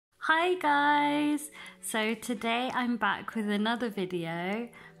Hi guys! So today I'm back with another video.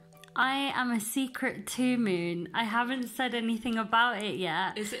 I am a secret ToMoon. I haven't said anything about it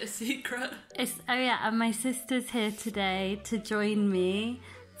yet. Is it a secret? Oh yeah, and my sister's here today to join me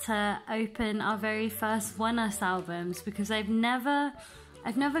to open our very first oneus albums because I've never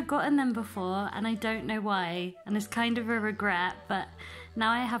gotten them before and I don't know why, and it's kind of a regret, but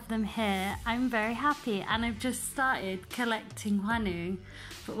now I have them here. I'm very happy, and I've just started collecting hwanung,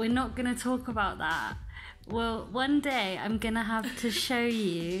 but we're not going to talk about that. Well, one day I'm going to have to show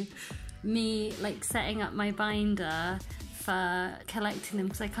you me like setting up my binder for collecting them,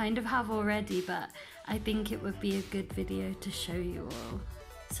 because I kind of have already, but I think it would be a good video to show you all.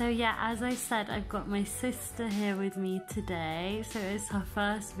 So yeah, as I said, I've got my sister here with me today, so it's her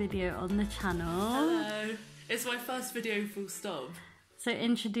first video on the channel. Hello. It's my first video full stop. So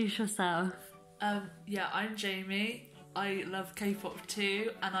introduce yourself. Yeah, I'm Jamie. I love K-pop too,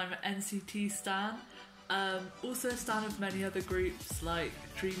 and I'm an NCT stan. Also a stan of many other groups like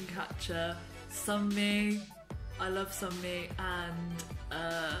Dreamcatcher, Sunmi. I love Sunmi, and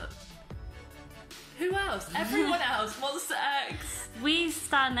who else? Everyone else. Monster X. We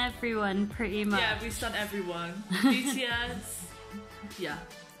stan everyone pretty much. Yeah, we stan everyone. BTS. Yeah.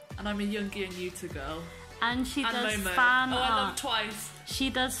 And I'm a Yoongi and Yuta girl. And she and does Momo. fan art. I love Twice.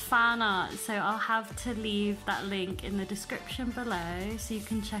 She does fan art, so I'll have to leave that link in the description below so you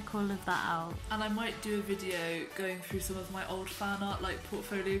can check all of that out. And I might do a video going through some of my old fan art, like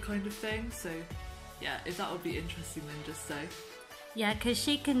portfolio kind of thing. So yeah, if that would be interesting, then just say. Yeah, because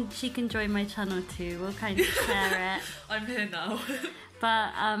she can join my channel too. We'll kind of share it. I'm here now.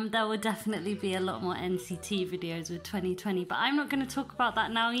 But there will definitely be a lot more NCT videos with 2020. But I'm not going to talk about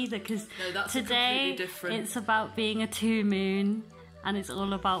that now either, because today it's about being a ToMoon and it's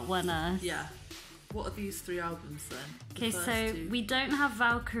all about oneus. Yeah. What are these 3 albums then? Okay, so we don't have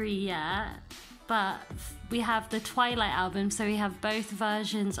Valkyrie yet, but we have the Twilight album. So we have both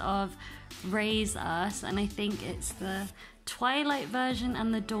versions of Raise Us, and I think it's the Twilight version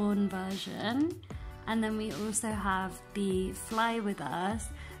and the Dawn version. And then we also have the Fly With Us,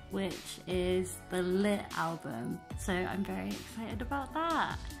 which is the Lit album. So I'm very excited about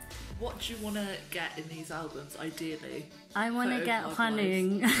that. What do you want to get in these albums, ideally? I want to get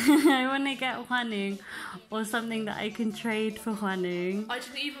hwanung. I want to get hwanung, or something that I can trade for hwanung. I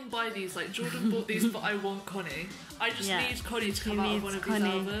didn't even buy these. Like, Jordan bought these, but I want Connie. I just need Connie to come out of one of these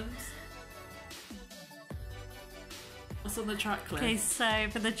albums. What's on the track list? Okay, so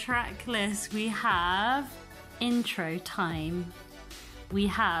for the track list, we have Intro Time. We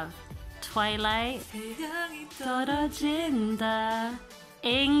have Twilight, 떨어진다,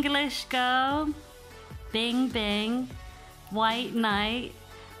 English Girl, Bing Bing, White Knight,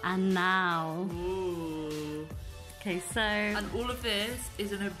 and Now. Ooh. Okay, so... And all of this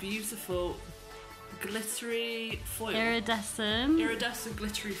is in a beautiful glittery foil. Iridescent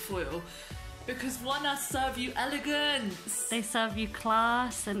glittery foil. Because oneus serve you elegance. They serve you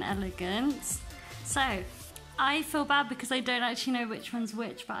class and elegance. So, I feel bad because I don't actually know which one's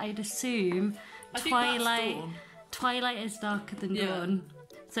which, but I'd assume Twilight is darker than Dawn.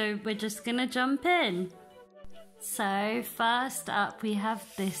 So we're just gonna jump in. So first up we have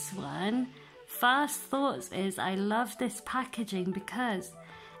this one. First thoughts is I love this packaging because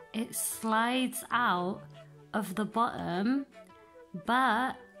it slides out of the bottom,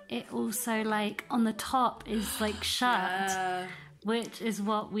 but it also, like, on the top is like shut, which is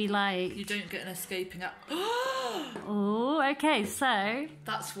what we like. You don't get an escaping out. Oh, okay, so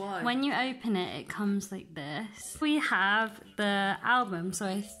that's why when you open it, it comes like this. We have the album, so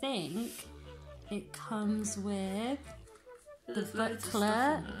I think it comes with the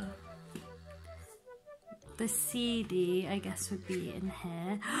booklet. The CD, I guess, would be in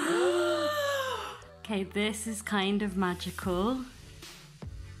here. Okay, this is kind of magical.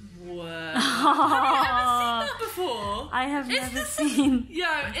 Whoa. Have you ever seen that before? I have never seen. Yo,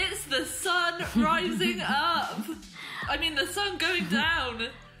 it's the sun rising up. I mean, the sun going down.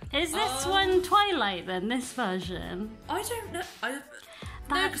 Is this one Twilight then, this version? I don't know.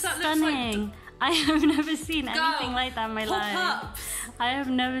 That's stunning. I have never seen anything like that in my life. I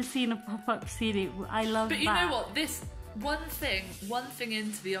have never seen a pop-up CD. I love that. But you know what? This one thing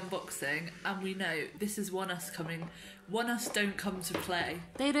into the unboxing, and we know this is oneus coming. Oneus don't come to play.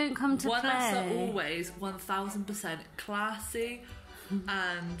 They don't come to play. Oneus are always 1000% classy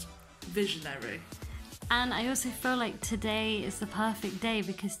and visionary. And I also feel like today is the perfect day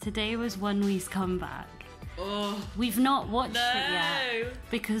because today was One's comeback. Oh, we've not watched it yet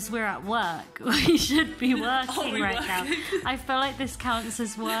because we're at work. We should be working right now. I feel like this counts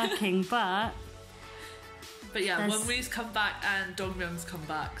as working, but But yeah, oneus come back and dongmyeong's come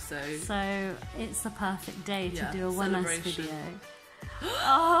back, so it's the perfect day to do a oneus video.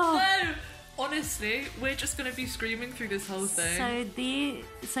 Oh no! Honestly, we're just gonna be screaming through this whole thing.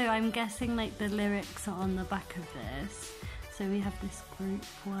 So I'm guessing like the lyrics are on the back of this. So we have this group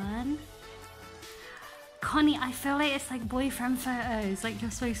one. Connie, I feel like it's like boyfriend photos. Like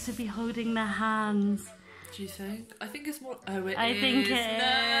you're supposed to be holding their hands. Do you think? I think it's more. Oh, I think it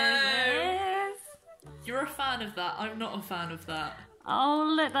is. You're a fan of that. I'm not a fan of that.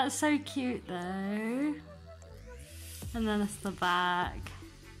 Oh look, that's so cute though. And then that's the back.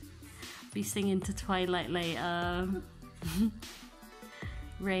 Be singing to Twilight later.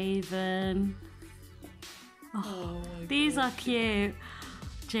 Raven. Oh, these are cute.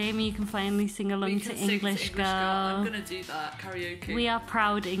 Jamie, you can finally sing along to English Girl. I'm gonna do that karaoke. We are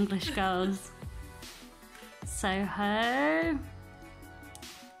proud English girls. Soho.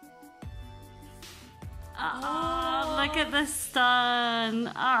 Oh, look at the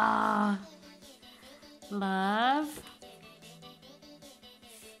stun. Ah, love.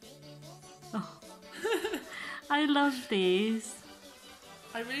 Oh, I love these.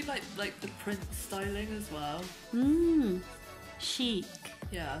 I really like the print styling as well. Chic.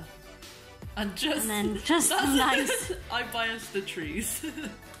 Yeah. And then just nice. I bias the trees.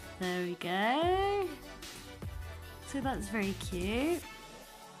 There we go. So that's very cute.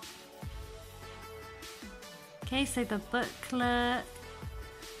 Okay, so the booklet,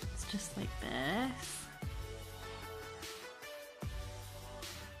 it's just like this.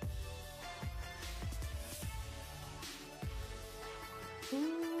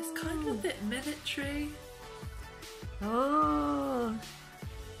 It's kind of a bit military. Oh.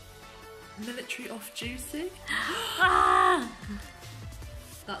 Military off duty. Ah!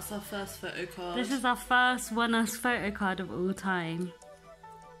 That's our first photo card. This is our first oneus photo card of all time.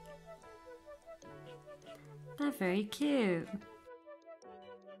 They're very cute.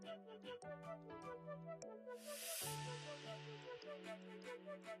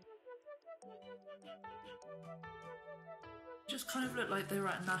 Just kind of look like they were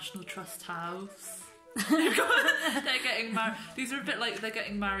at National Trust House. They're getting married. These are a bit like they're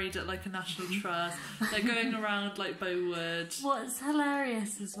getting married at like a national trust. They're going around like Bowood. What's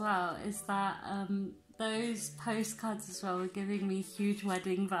hilarious as well is that those postcards as well were giving me huge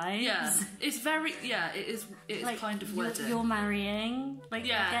wedding vibes. Yeah, it's very it is like, kind of wedding. You're marrying, like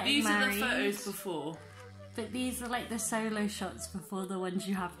yeah. These married. are the photos before. But these are like the solo shots before the ones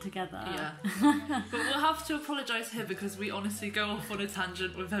you have together. Yeah. But we'll have to apologise here because we honestly go off on a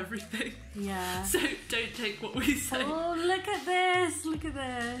tangent with everything. Yeah. So don't take what we say. Oh, look at this! Look at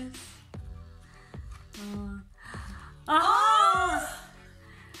this! Oh!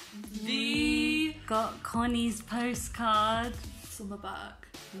 The got Connie's postcard. It's on the back.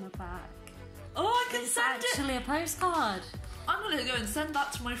 On the back. Oh, I can send it! It's actually a postcard. I'm going to go and send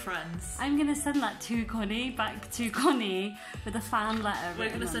that to my friends. I'm going to send that to Connie, back to Connie, with a fan letter. We're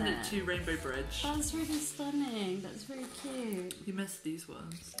going to send it to Rainbow Bridge. That's really stunning. That's very cute. You missed these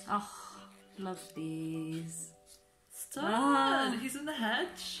ones. Oh, love these. Stun! He's in the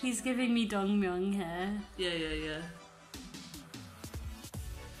hedge. He's giving me dongmyeong here. Yeah.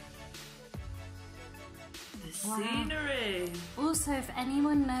 Scenery. Also, if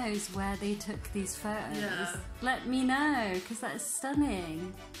anyone knows where they took these photos, let me know, because that's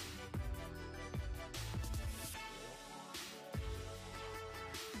stunning.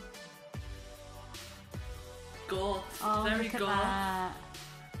 Goth. Oh, very look at goth. that.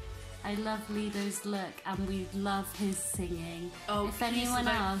 I love Lido's look, and we love his singing. Oh, if anyone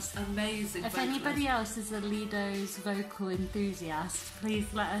else, amazing. If anybody else is a Lido's vocal enthusiast, please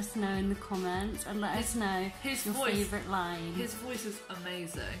let us know in the comments and let us know your favourite line. His voice is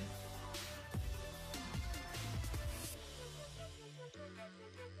amazing.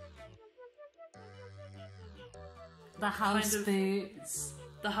 The house boots.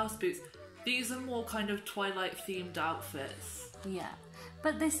 The house boots. These are more kind of Twilight themed outfits. Yeah.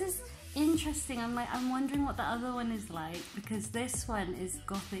 But this is interesting. I'm wondering what the other one is like, because this one is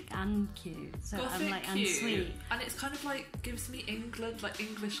gothic and cute. So Gothic, I'm like, cute. and sweet. And it's kind of like gives me England, like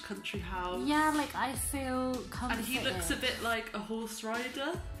English country house. Yeah, like I feel comforted. And he looks a bit like a horse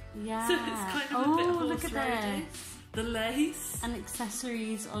rider. Yeah. So it's kind of a bit horse look at riding. this. The lace. And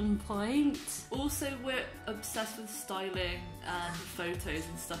accessories on point. Also, we're obsessed with styling and photos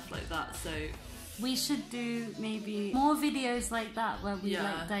and stuff like that, so we should do maybe more videos like that where we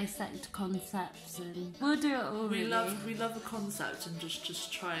like dissect concepts, and we'll do it all. We love a concept and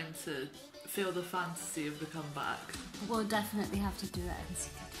just trying to feel the fantasy of the comeback. We'll definitely have to do it and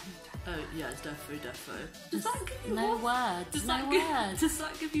see. Oh yeah, defo. Does that give you no words? Does no that words. Does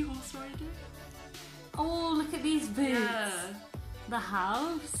that give you horse riding? Oh, look at these boots. Yeah. The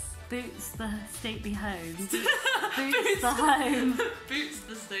house. Boots the stately home. Boots the home. Boots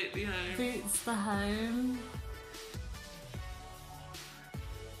the stately home. Boots the home.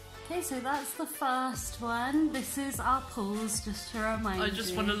 Okay, so that's the first one. This is our pulls, just to remind you. I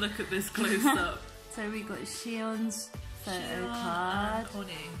just want to look at this close up. So we got Shion's photo Shion card. and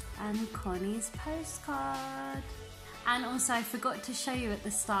Connie. And Connie's postcard. And also I forgot to show you at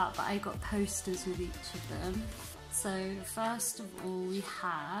the start, but I got posters with each of them. So first of all we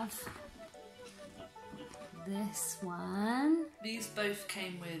have this one. These both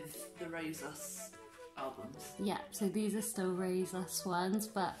came with the Raise Us albums. Yeah, so these are still Raise Us ones,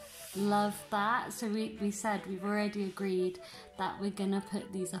 but love that. So we said we've already agreed that we're gonna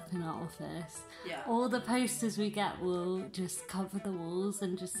put these up in our office. Yeah. All the posters we get will just cover the walls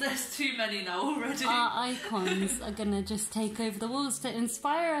and just... There's too many now already. Our icons are gonna just take over the walls to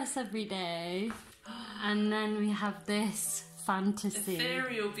inspire us every day. And then we have this fantasy.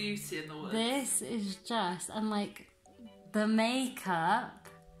 Ethereal beauty in the woods. This is just, and like the makeup,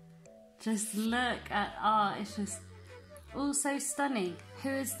 just look at it's just all so stunning. Who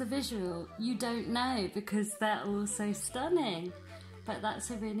is the visual? You don't know because they're all so stunning. But that's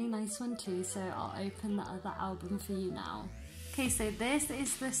a really nice one too, so I'll open the other album for you now. Okay, so this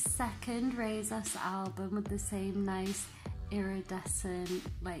is the second Raise Us album with the same nice iridescent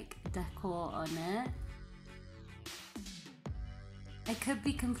like decor on it. I could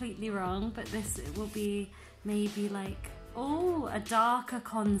be completely wrong, but this will be maybe like, a darker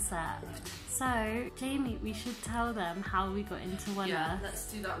concept. So, Jamie, we should tell them how we got into OneUs. Yeah,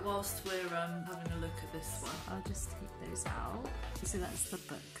 let's do that whilst we're having a look at this one. I'll just take those out. So that's the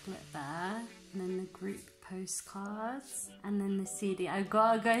booklet there, and then the group postcards, and then the CD. I've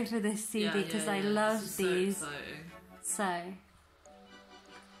got to go for this CD because I love these. So So, exciting.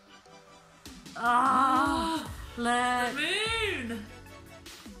 look. The moon!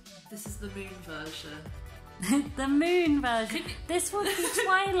 This is the moon version. The moon version. This would be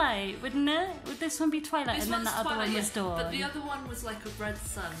Twilight, wouldn't it? Would this one be Twilight? This and then the other one was Dawn. But the other one was like a red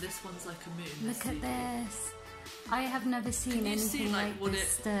sun. This one's like a moon. Look at this. I have never seen anything like this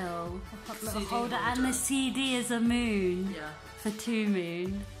still. A little holder, and the CD is a moon. Yeah. For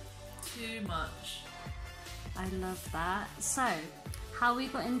ToMoon. Too much. I love that. So, how we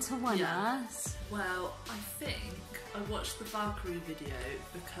got into OneUs? Well, I think I watched the Valkyrie video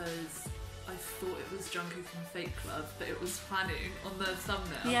because I thought it was Jungkook and Fake Club, but it was Fanning on the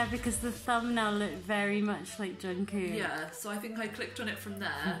thumbnail. Yeah, because the thumbnail looked very much like Jungkook. Yeah, so I think I clicked on it from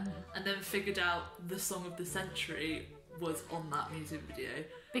there and then figured out the song of the century was on that music video.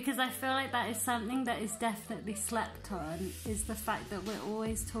 Because I feel like that is something that is definitely slept on, is the fact that we're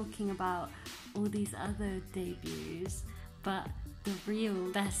always talking about all these other debuts, but the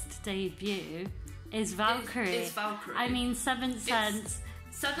real best debut is Valkyrie. It's Valkyrie. I mean, Seventh Sense.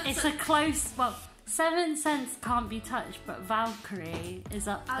 It's Sense. a close. Well, Seventh Sense can't be touched, but Valkyrie is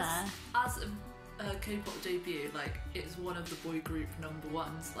up there. As a K-pop debut, like it's one of the boy group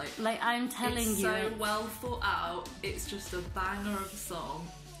 #1s. Like I'm telling it's you, so well thought out. It's just a banger of a song.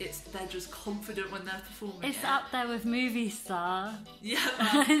 They're just confident when they're performing. It's up there with Movie Star. Yeah,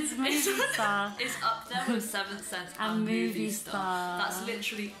 it's Movie Star. It's up there with Seventh Sense and Movie Star. That's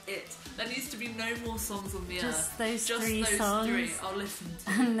literally it. There needs to be no more songs on the earth. Just those just three those songs. Three I'll listen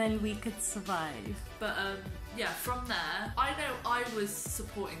to. And then we could survive. But yeah, from there, I know I was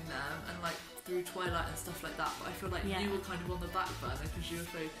supporting them and like through Twilight and stuff like that, but I feel like you were kind of on the back burner because you were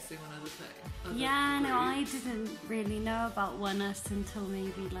focusing on other things. Yeah, no, I didn't really know about OneUs until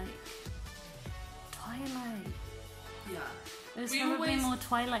maybe like Twilight. Yeah. It was probably more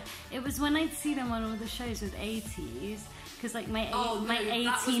Twilight. It was when I'd see them on all the shows with 80s, because like my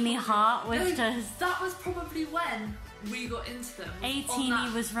 18y heart was just... That was probably when we got into them.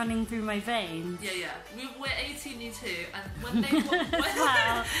 18y was running through my veins. Yeah. We're 18y too, and when they were...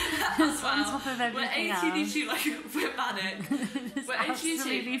 Wow. That's on top of everything We're 18y too, like, we're manic. We're 18y too.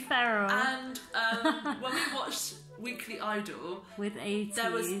 Absolutely feral. And when we watched Weekly Idol... With 80s.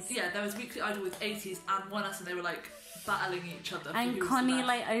 There was Weekly Idol with 80s and OneUs, and they were like... battling each other. And Connie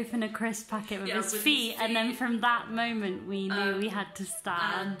like opened a crisp packet with his feet, and then from that moment we knew we had to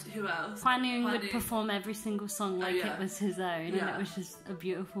stand. And who else? Hwanwoong would perform every single song like it was his own, and it was just a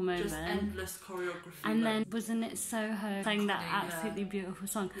beautiful moment. Just endless choreography. And then wasn't it Soho sang that absolutely beautiful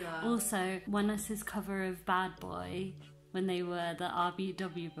song? Yeah. Also, OneUs's cover of Bad Boy when they were the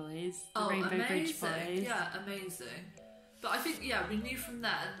RBW boys, the Rainbow Bridge boys. Yeah, amazing. But I think we knew from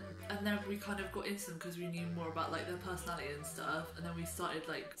that, and then we kind of got into them because we knew more about like their personality and stuff, and then we started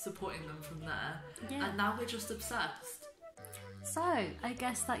like supporting them from there. Yeah. And now we're just obsessed. So I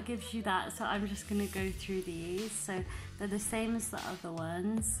guess that gives you that. So I'm just going to go through these. So they're the same as the other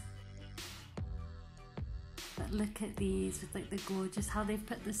ones. But look at these with like the gorgeous, how they've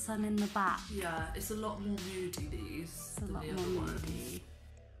put the sun in the back. Yeah, it's a lot more moody, these. It's a lot more moody.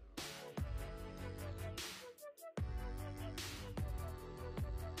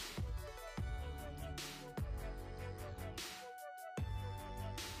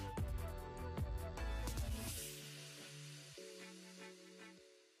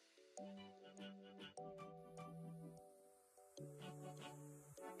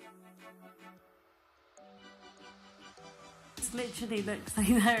 It literally looks like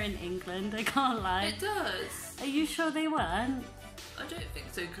they're in England, I can't lie. It does. Are you sure they weren't? I don't think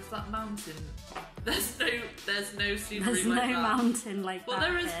so, because that mountain, there's no scenery There's like no that. mountain like Well, that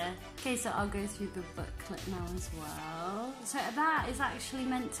there is. here. Okay, so I'll go through the booklet now as well. So that is actually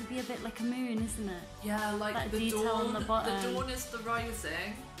meant to be a bit like a moon, isn't it? Yeah, like that the detail dawn. on the bottom. The dawn is the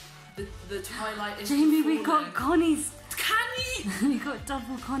rising. The twilight is Jamie, the we got falling. Connie's. Can We got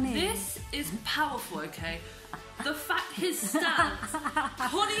double Connie. This is powerful, okay? The fact his stance,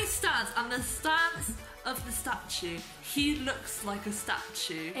 Connie's stance, and the stance of the statue, he looks like a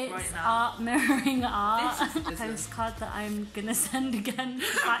statue It's right now. art mirroring art. This is- Postcard that I'm gonna send again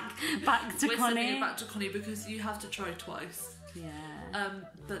back to We're Connie. sending it back to Connie because you have to try twice. Yeah.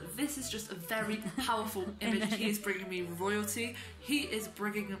 But this is just a very powerful image. He is bringing me royalty. He is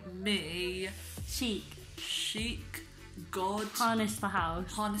bringing me chic, God, Harness the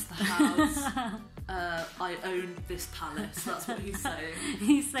house. harness the house. I own this palace. That's what he's saying.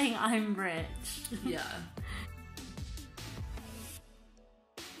 He's saying I'm rich. Yeah.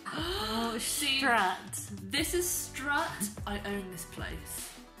 Oh, See, strut. This is Strut. I own this place.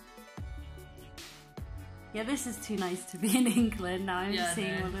 Yeah, this is too nice to be in England. Now I'm Yeah,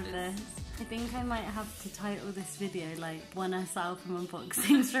 seeing no, all of it's- this. I think I might have to title this video like oneus album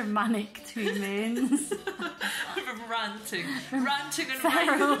unboxings from Manic ToMoons. ranting and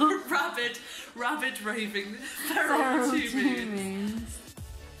Feral. raving, rabid raving, feral ToMoon. ToMoons.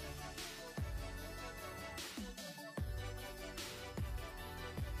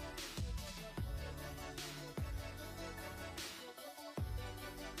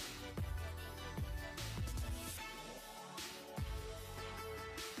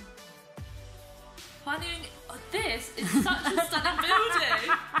 Honey, this is such a stunning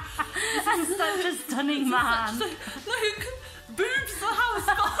building. I'm such a stunning man. Like, boobs the house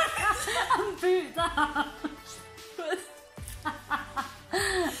behind. Boot the house.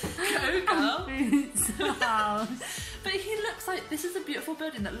 Go girl. Boots the house. But he looks like, this is a beautiful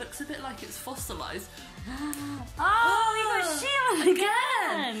building that looks a bit like it's fossilised. Oh, we got Shion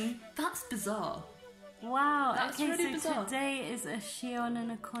again. That's bizarre. Wow. That's okay, really so bizarre. today is a Shion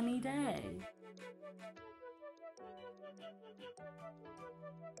and a Connie day.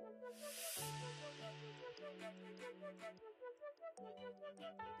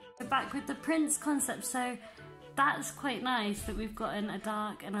 We're back with the Prince concept, so that's quite nice that we've gotten a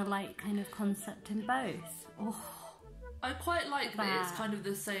dark and a light kind of concept in both. Oh, I quite like that it's That. kind of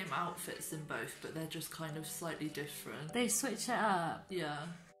the same outfits in both, but they're just kind of slightly different. they switch it up. Yeah.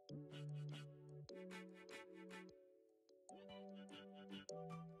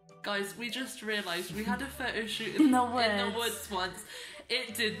 Guys, we just realised we had a photo shoot In the woods once.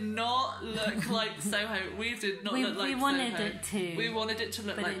 It did not look like Soho. We did not We- look like we wanted Soho. it to, We wanted it to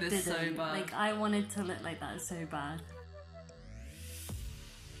look But like it this didn't. so bad. Like, I wanted to look like that so bad.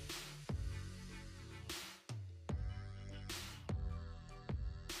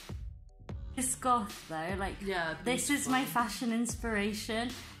 It's goth though, like Yeah, this is beautiful. my fashion inspiration.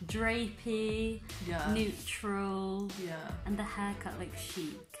 Drapey, Yeah. neutral, Yeah, and the haircut like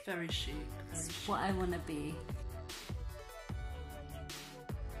chic. very chic. Very It's chic. what I want to be.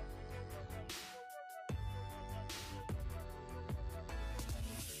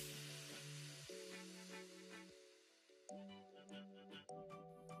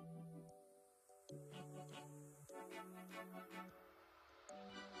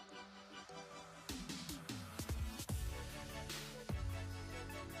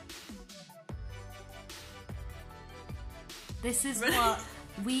 This is Really? what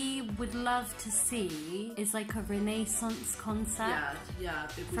we would love to see, is like a Renaissance concept. Yeah,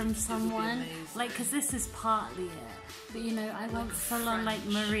 it would, From it would be someone, amazing. like, because this is partly it, but you know, I want full on like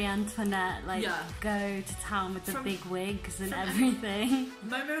French. Marie Antoinette, like Yeah. go to town with the From- big wigs and from- everything.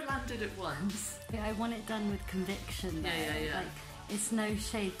 Momo landed it once. Yeah, I want it done with conviction. Though. Yeah. Like, it's no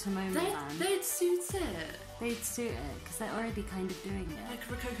shade to Momoland. They'd suit it. They'd suit it because they're already kind of doing it. Like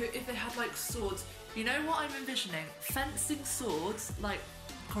Rococo, if they had like swords. You know what I'm envisioning? Fencing swords, like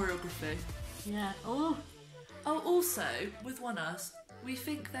choreography. Yeah. Oh, Oh, also, with oneus, we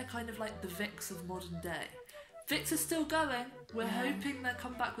think they're kind of like the Vicks of modern day. Vicks are still going. We're hoping they'll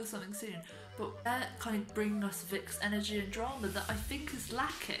come back with something soon. But they're kind of bringing us Vicks energy and drama that I think is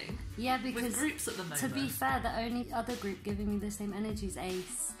lacking with groups at the moment. To be fair, the only other group giving me the same energy is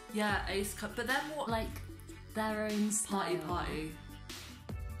Ace. Yeah, Ace, but they're more like their own style. Party.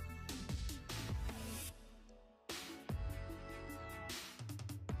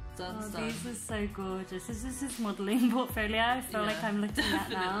 These are so gorgeous. This is his modelling portfolio. I feel like I'm looking at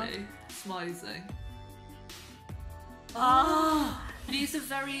now. Smizing. Oh, these are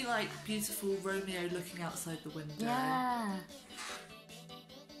very like beautiful Romeo looking outside the window. Yeah.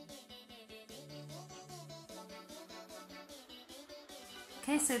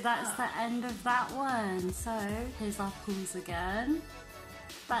 Okay, so that's the end of that one. So here's our pools again.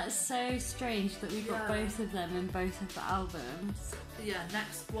 That's so strange that we got both of them in both of the albums. Yeah,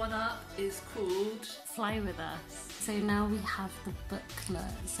 next one up is called Fly With Us. So now we have the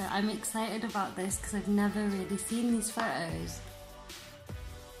booklet. So I'm excited about this because I've never really seen these photos.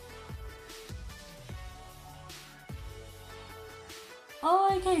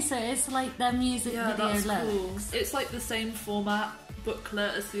 Oh, okay, so it's like their music video looks. Cool. It's like the same format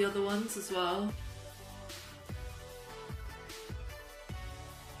booklet as the other ones as well.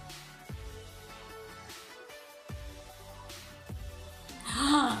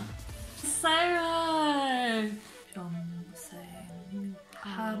 Soho!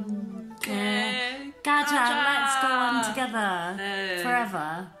 Gaja, let's go on together. Hey.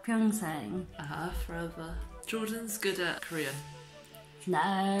 Forever. Pyeongseong. Forever. Jordan's good at Korean.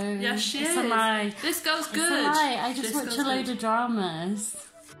 No. Yeah, she it's is. A lie. This girl's good. It's a lie. I just watch a load of dramas.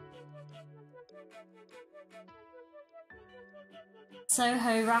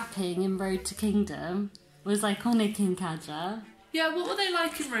 Soho rapping in Road to Kingdom was iconic in Gaja. Yeah, what were they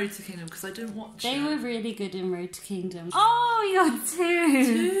like in Road to Kingdom? Because I didn't watch They it. were really good in Road to Kingdom. Oh, you got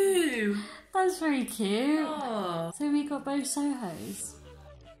two! That's very cute. Oh. So we got both Sohos.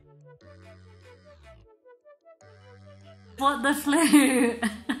 What the flute?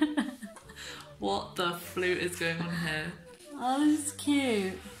 What the flute is going on here? Oh, this is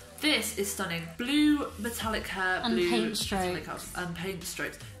cute. This is stunning. Blue metallic hair, and blue paint strokes. And paint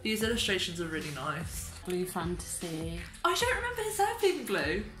strokes. These illustrations are really nice. Blue fantasy. I don't remember his hair being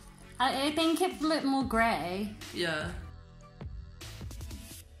blue. I think it looked more grey. Yeah.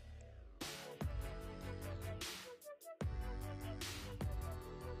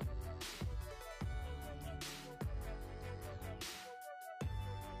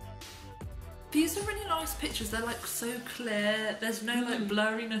 These are really nice pictures. They're like so clear. There's no like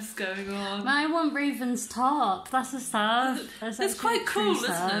blurriness going on. I want Raven's top. That's a sub. It's quite cool, isn't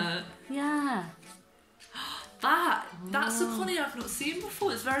it? Yeah. That's a Connie I've not seen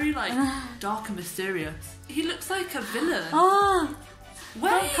before. It's very like dark and mysterious. He looks like a villain. Oh!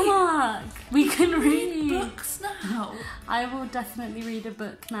 Wait! Come on! We can read books now. I will definitely read a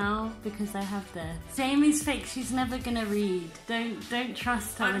book now because I have this. Jamie's fake. She's never gonna read. Don't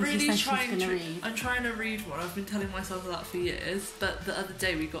trust her when she says she's gonna read. I'm trying to read one. I've been telling myself that for years. But the other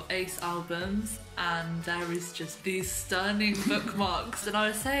day we got Ace albums, and there is just these stunning bookmarks. And I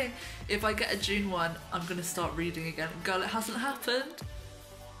was saying, if I get a June one, I'm gonna start reading again. Girl, it hasn't happened.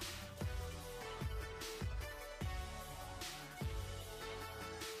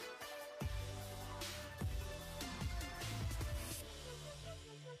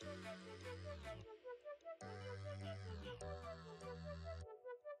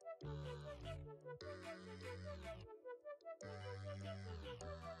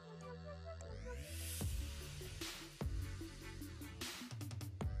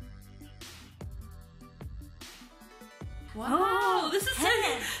 Wow, Oh, this is hit.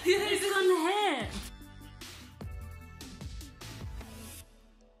 so... Yeah, It's on hit.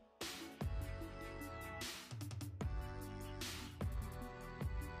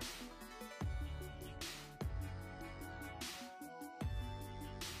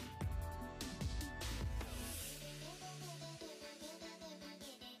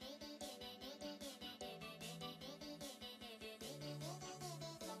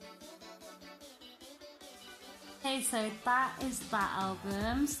 Okay, so that is that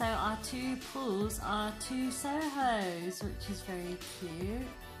album. So our two pulls are two Sohos, which is very cute.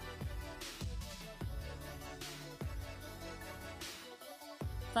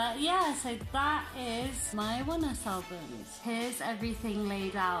 But yeah, so that is my oneus albums. Here's everything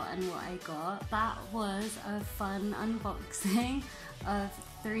laid out and what I got. That was a fun unboxing of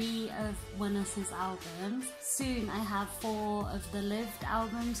 3 of oneus's albums. Soon I have 4 of the lived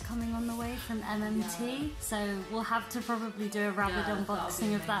albums coming on the way from MMT. So we'll have to probably do a rapid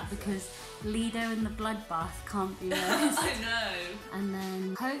unboxing of that because Lido and the Bloodbath can't be missed. I know. And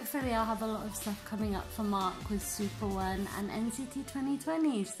then hopefully I'll have a lot of stuff coming up for Mark with Super One and NCT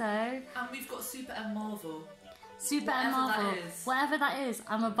 2020. So. And we've got Super and Marvel. Super and Marvel, whatever that is,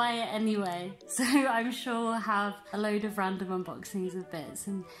 I'm gonna buy it anyway. So I'm sure we'll have a load of random unboxings of bits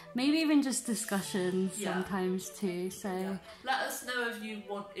and maybe even just discussions sometimes too. So let us know if you'd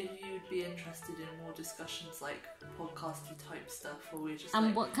be interested in more discussions like podcasty type stuff, or we just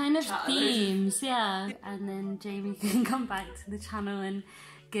and what kind of themes, and then Jamie can come back to the channel and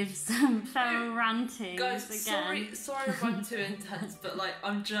give some feral ranting. Guys, sorry if I'm too intense, but like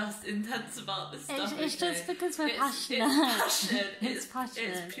I'm just intense about this stuff. It's just because we're passionate. It's passion. It's passion.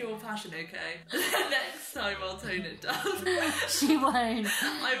 It's pure passion, okay? Next time I'll tone it down. She won't.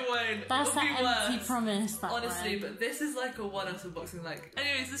 I won't. That's an empty promise, that honestly, one. But this is like a one-us unboxing. Like,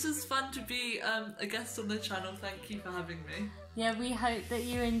 anyways, this was fun to be a guest on the channel. Thank you for having me. Yeah, we hope that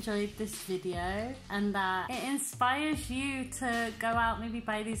you enjoyed this video and that it inspires you to go out, maybe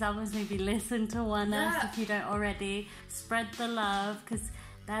buy these albums, maybe listen to oneus if you don't already. Spread the love because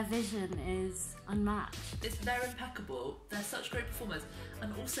their vision is unmatched. They're impeccable. They're such great performers,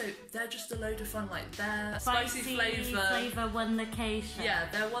 and also they're just a load of fun. Like their spicy flavour One the K show. Yeah,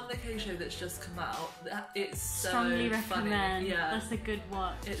 their One the K show that's just come out. It's so strongly funny. recommend. Yeah, that's a good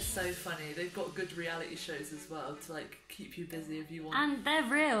watch. It's so funny. They've got good reality shows as well to like keep you busy if you want. And they're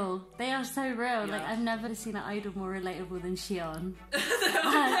real. They are so real. Like I've never seen an idol more relatable than Xion.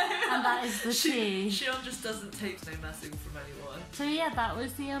 And that is the tea. Xion just doesn't take no messing from anyone. So yeah, that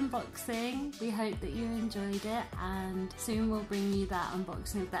was the unboxing. We hope that you enjoyed it, and soon we'll bring you that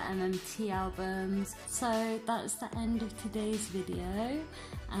unboxing of the MMT albums. So that's the end of today's video,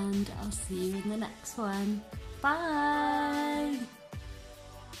 and I'll see you in the next one. Bye!